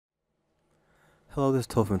Hello, this is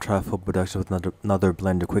Tola from Trifold Production with another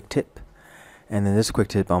Blender quick tip. And in this quick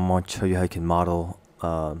tip, I'm going to show you how you can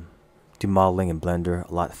do modeling in Blender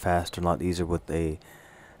a lot faster and a lot easier with an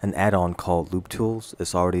add-on called Loop Tools.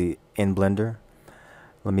 It's already in Blender.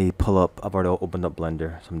 Let me pull up. I've already opened up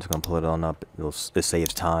Blender, so I'm just going to pull it on up. It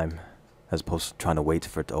saves time as opposed to trying to wait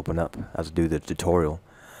for it to open up as I do the tutorial.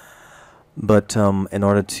 But in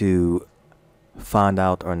order to find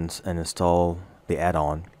out and install the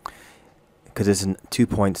add-on, because it's in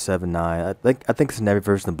 2.79, I think it's in every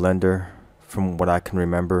version of Blender from what I can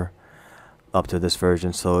remember up to this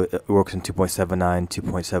version. So it works in 2.79,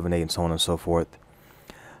 2.78, and so on and so forth.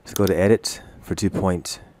 Let's go to Edit for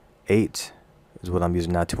 2.8 is what I'm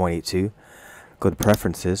using now, 2.82. Go to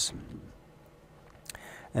Preferences,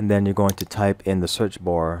 and then you're going to type in the search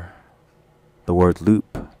bar the word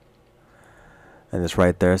Loop, and it's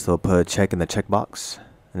right there. So put a check in the checkbox,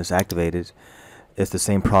 and it's activated. It's the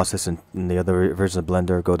same process in the other version of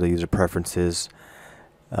Blender. Go to User Preferences,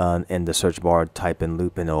 in the search bar, type in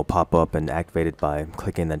Loop, and it will pop up and activate it by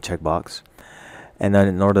clicking that checkbox. And then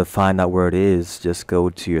in order to find out where it is, just go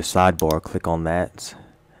to your sidebar, click on that,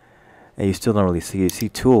 and you still don't really see it. You see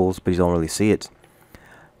Tools, but you don't really see it.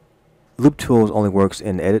 Loop Tools only works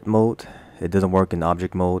in Edit mode. It doesn't work in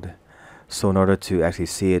Object mode. So in order to actually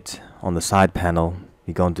see it on the side panel,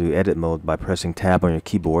 you go into Edit mode by pressing Tab on your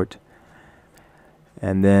keyboard,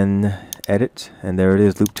 and then Edit, and there it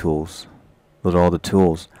is, Loop Tools. Those are all the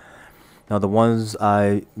tools. Now the ones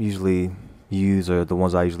I usually use, or the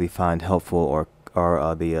ones I usually find helpful,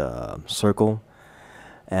 are the circle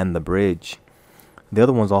and the bridge. The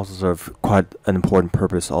other ones also serve quite an important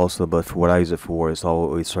purpose also, but for what I use it for, it's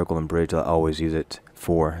always circle and bridge. I always use it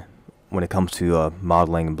for when it comes to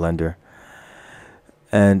modeling in Blender.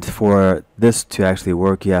 And for this to actually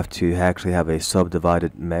work, you have to actually have a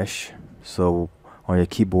subdivided mesh. So on your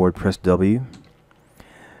keyboard, press W.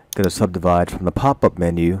 Go to Subdivide from the pop-up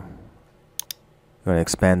menu. I'm going to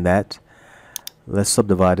expand that. Let's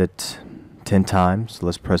subdivide it 10 times.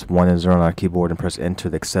 Let's press 1 and 0 on our keyboard and press Enter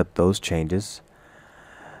to accept those changes.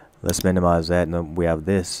 Let's minimize that, and we have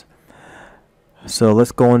this. So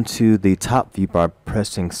let's go into the top view by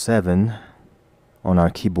pressing 7 on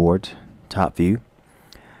our keyboard, top view.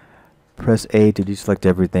 Press A to deselect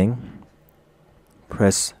everything.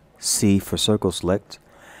 Press C for circle select,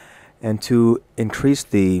 and to increase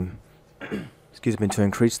the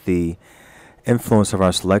influence of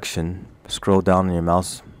our selection, scroll down on your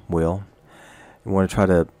mouse wheel. We want to try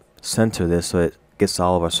to center this so it gets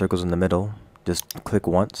all of our circles in the middle. Just click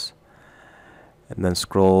once, and then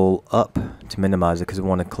scroll up to minimize it, because we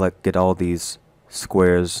want to get all these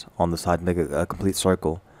squares on the side, make it a complete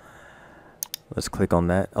circle. Let's click on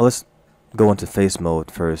that. Oh, let's go into face mode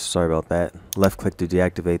first. Sorry about that. Left click to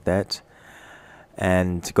deactivate that,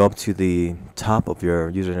 and go up to the top of your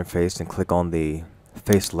user interface and click on the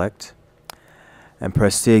face select, and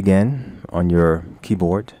press C again on your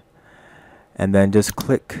keyboard, and then just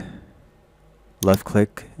left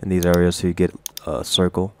click in these areas so you get a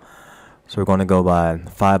circle. So we're going to go by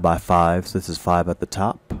 5 by 5. So this is 5 at the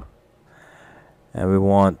top, and we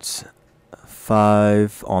want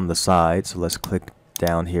 5 on the side. So let's click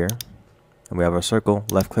down here, and we have our circle.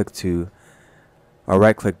 Right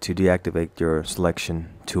click to deactivate your selection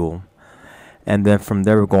tool, and then from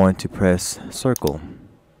there we're going to press circle,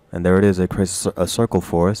 and there it is. It creates a circle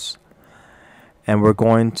for us, and we're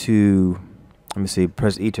going to, let me see,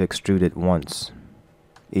 press E to extrude it once,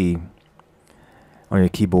 E on your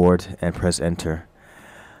keyboard, and press Enter.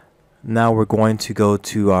 Now we're going to go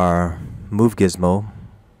to our move gizmo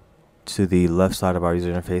to the left side of our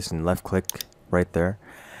user interface and left click right there,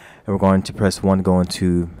 and we're going to press 1 to go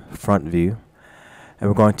into front view, and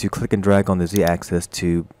we're going to click and drag on the Z axis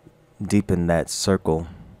to deepen that circle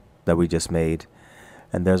that we just made,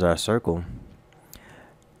 and there's our circle.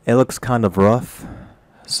 It looks kind of rough,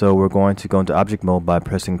 so we're going to go into object mode by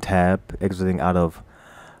pressing Tab, exiting out of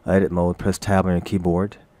edit mode. Press Tab on your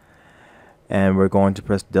keyboard, and we're going to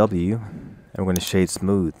press W, and we're going to shade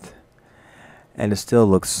smooth, and it still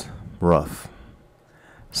looks rough,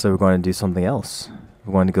 so we're going to do something else.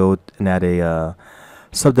 We're going to go and add a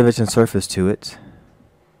subdivision surface to it.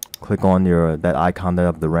 Click on that icon there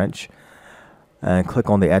of the wrench, and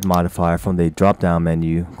click on the Add modifier from the drop down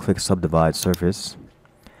menu. Click Subdivide Surface,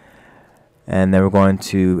 and then we're going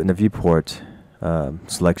to, in the viewport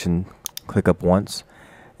selection, click up once,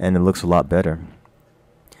 and it looks a lot better.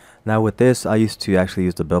 Now with this, I used to actually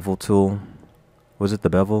use the bevel tool. Was it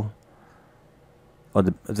the bevel? Or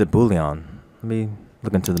is it Boolean? Let me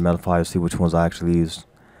look into the modifier to see which ones I actually used.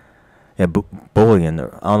 Yeah, Boolean.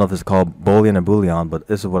 I don't know if it's called Boolean or Boolean, but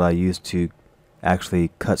this is what I use to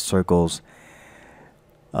actually cut circles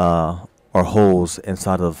or holes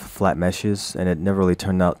inside of flat meshes, and it never really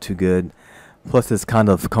turned out too good. Plus, it's kind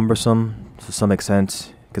of cumbersome to some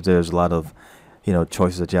extent because there's a lot of,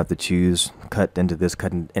 choices that you have to choose, cut into this,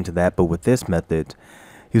 cut into that. But with this method,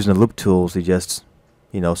 using the loop tools, you just,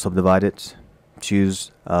 subdivide it,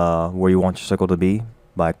 choose where you want your circle to be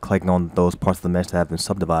by clicking on those parts of the mesh that have been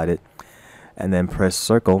subdivided, and then press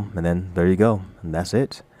circle, and then there you go, and that's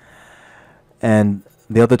it. And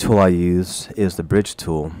the other tool I use is the bridge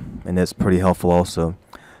tool, and it's pretty helpful also.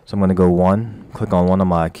 So I'm going to go click on one on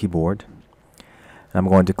my keyboard, and I'm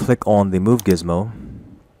going to click on the move gizmo,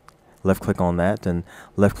 left click on that, and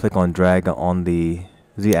left click on drag on the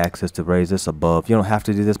z-axis to raise this above. You don't have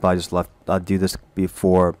to do this, but I do this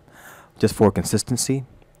before, just for consistency.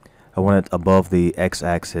 I want it above the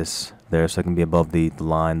x-axis there, so it can be above the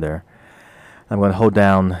line there. I'm going to hold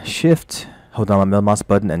down shift, hold down my middle mouse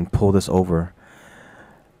button, and pull this over.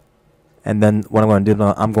 And then what I'm going to do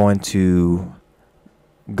now, I'm going to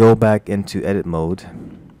go back into edit mode,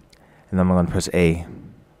 and then I'm going to press A,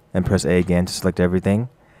 and press A again to select everything.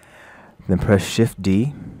 Then press shift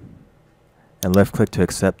D, and left click to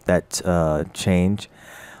accept that change.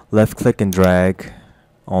 Left click and drag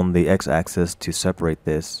on the x-axis to separate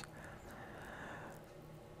this.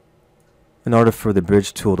 In order for the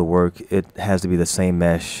bridge tool to work, it has to be the same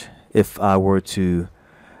mesh. If I were to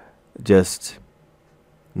just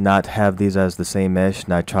not have these as the same mesh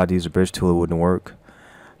and I tried to use the bridge tool, it wouldn't work.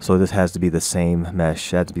 So this has to be the same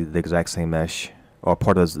mesh. It has to be the exact same mesh, or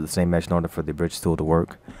part of the same mesh, in order for the bridge tool to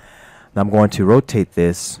work. Now I'm going to rotate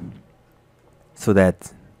this so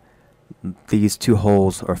that these two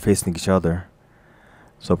holes are facing each other.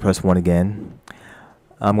 So press 1 again.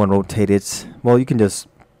 I'm going to rotate it. Well, you can just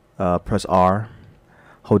press R,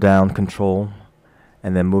 hold down Control,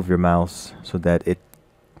 and then move your mouse so that it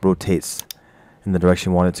rotates in the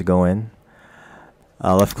direction you want it to go in.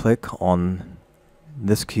 Left click on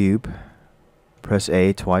this cube, press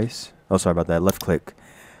A twice. Oh, sorry about that. Left click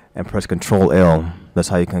and press Control L. That's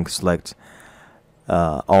how you can select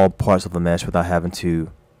all parts of the mesh without having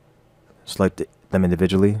to select them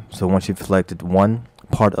individually. So once you've selected one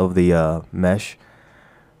part of the mesh,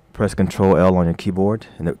 press Control L on your keyboard,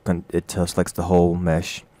 and it selects the whole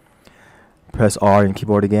mesh. Press R on your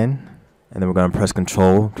keyboard again, and then we're going to press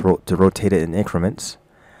Control to rotate it in increments,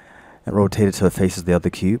 and rotate it so it faces the other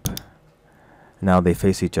cube. Now they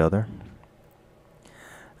face each other.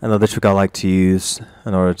 Another trick I like to use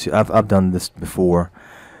in order to, I've done this before,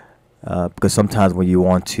 because sometimes when you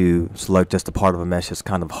want to select just a part of a mesh, it's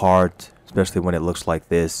kind of hard, especially when it looks like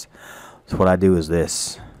this. So what I do is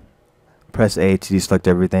this. Press A to deselect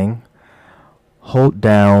everything. Hold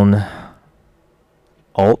down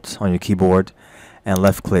Alt on your keyboard and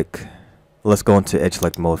left click. Let's go into edge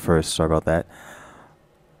select mode first. Sorry about that.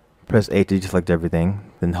 Press A to deselect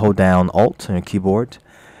everything. Then hold down Alt on your keyboard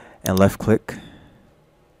and left click.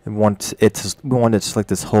 We want to select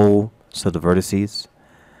this whole set of vertices.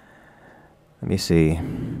 Let me see. Let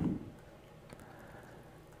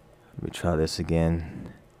me try this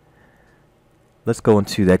again. Let's go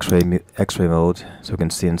into the X-ray mode so we can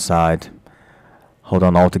see inside. Hold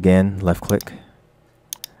on Alt again, left click.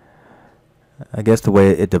 I guess the way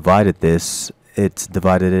it divided this, it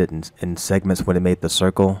divided it in segments when it made the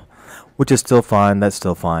circle, which is still fine. That's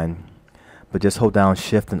still fine. But just hold down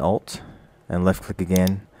Shift and Alt and left click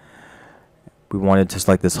again. We wanted to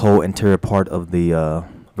select this whole interior part of the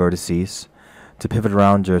vertices. To pivot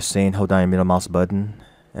around your scene, hold down your middle mouse button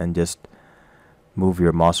and just move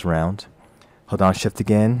your mouse around. Hold down Shift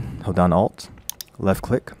again, hold down Alt, left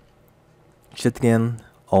click, Shift again,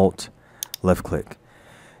 Alt, left click.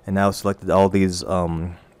 And now selected all these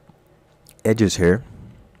edges here.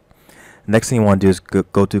 Next thing you want to do is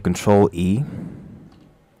go to Control E.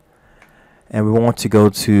 And we want to go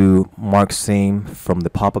to Mark Seam from the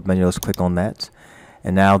pop-up menu. Let's click on that.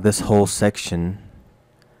 And now this whole section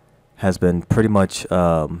has been pretty much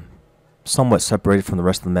somewhat separated from the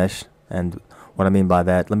rest of the mesh. And what I mean by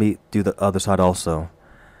that, let me do the other side also.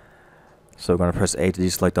 So we're going to press A to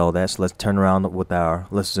deselect all that. So let's turn around with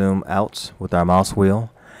let's zoom out with our mouse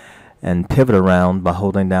wheel and pivot around by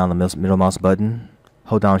holding down the middle mouse button.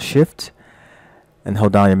 Hold down Shift and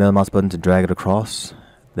hold down your middle mouse button to drag it across.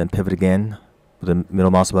 Then pivot again with the middle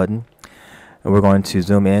mouse button. And we're going to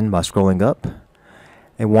zoom in by scrolling up.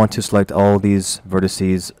 And want to select all these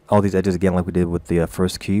vertices, all these edges again like we did with the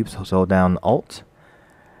first cube. So hold down Alt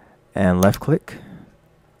and left click,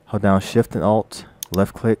 hold down Shift and Alt,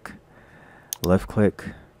 left click,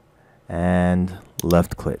 and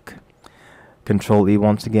left click. Control E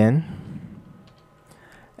once again,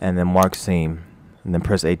 and then Mark Seam, and then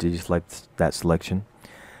press A to deselect that selection.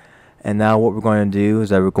 And now what we're going to do is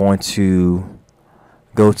that we're going to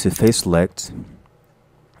go to face select,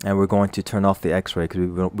 and we're going to turn off the X-ray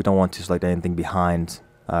because we don't want to select anything behind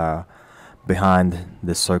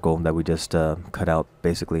this circle that we just cut out,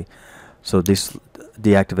 basically. So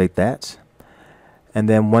deactivate that, and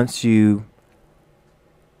then once you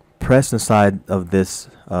press inside of this,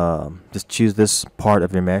 just choose this part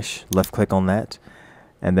of your mesh, left click on that,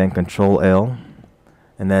 and then Control L,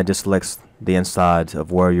 and that just selects the inside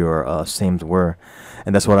of where your seams were.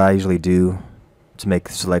 And that's what I usually do to make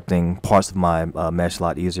selecting parts of my mesh a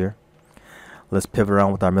lot easier. Let's pivot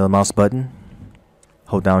around with our middle mouse button,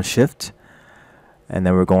 hold down Shift, and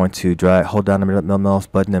then we're going to hold down the middle mouse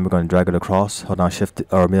button, and we're going to drag it across, hold down Shift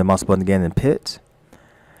or middle mouse button again and pit.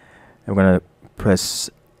 And we're going to press,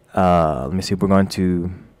 let me see, we're going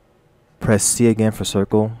to press C again for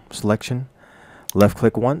circle selection, left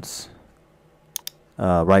click once,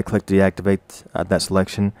 right click to deactivate that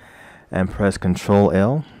selection, and press Control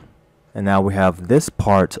L. And now we have this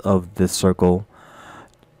part of this circle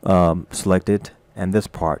selected, and this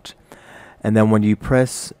part. And then when you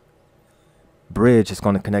press bridge, it's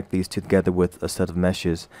going to connect these two together with a set of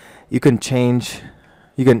meshes. You can change,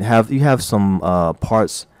 you have some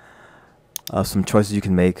parts, some choices you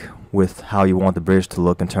can make with how you want the bridge to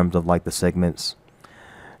look in terms of like the segments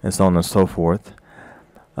and so on and so forth.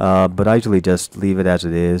 But I usually just leave it as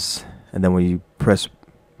it is, and then when you press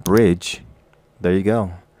bridge, there you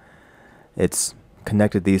go. It's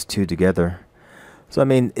connected these two together. So I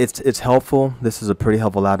mean, it's helpful. This is a pretty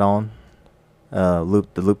helpful add-on, the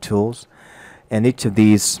loop tools, and each of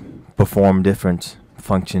these perform different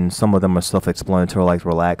functions. Some of them are self-explanatory, like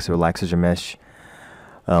relaxes your mesh,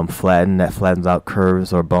 flattens out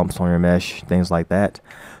curves or bumps on your mesh, things like that.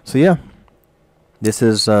 So yeah, this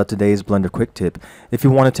is today's Blender quick tip. If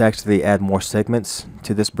you wanted to actually add more segments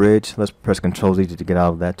to this bridge, let's press Control Z to get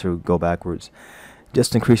out of that, to go backwards.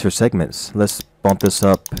 Just increase your segments. Let's bump this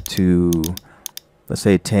up to, let's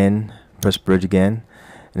say 10, press bridge again,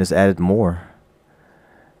 and just add it more.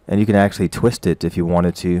 And you can actually twist it if you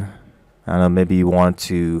wanted to. I don't know, maybe you want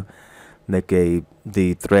to make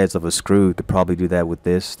the threads of a screw. You could probably do that with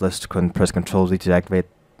this. Let's press Control Z to activate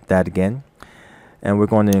that again. And we're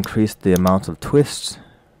going to increase the amount of twists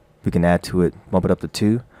we can add to it, bump it up to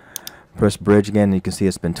 2. Press bridge again, and you can see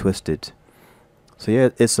it's been twisted. So yeah,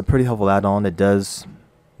 it's a pretty helpful add-on. It does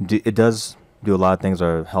do a lot of things that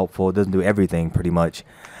are helpful. It doesn't do everything pretty much,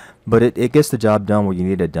 but it gets the job done where you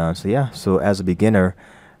need it done. So yeah, so as a beginner,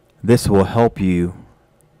 this will help you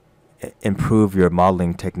improve your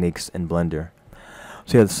modeling techniques in Blender.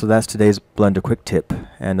 So yeah, so that's today's Blender quick tip,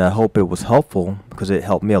 and I hope it was helpful because it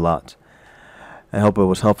helped me a lot. I hope it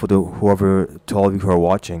was helpful to all of you who are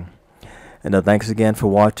watching. And thanks again for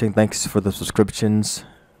watching. Thanks for the subscriptions.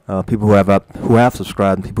 People who have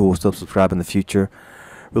subscribed, and people who will still subscribe in the future.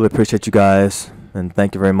 Really appreciate you guys, and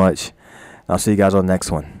thank you very much. I'll see you guys on the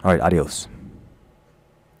next one. All right, adios.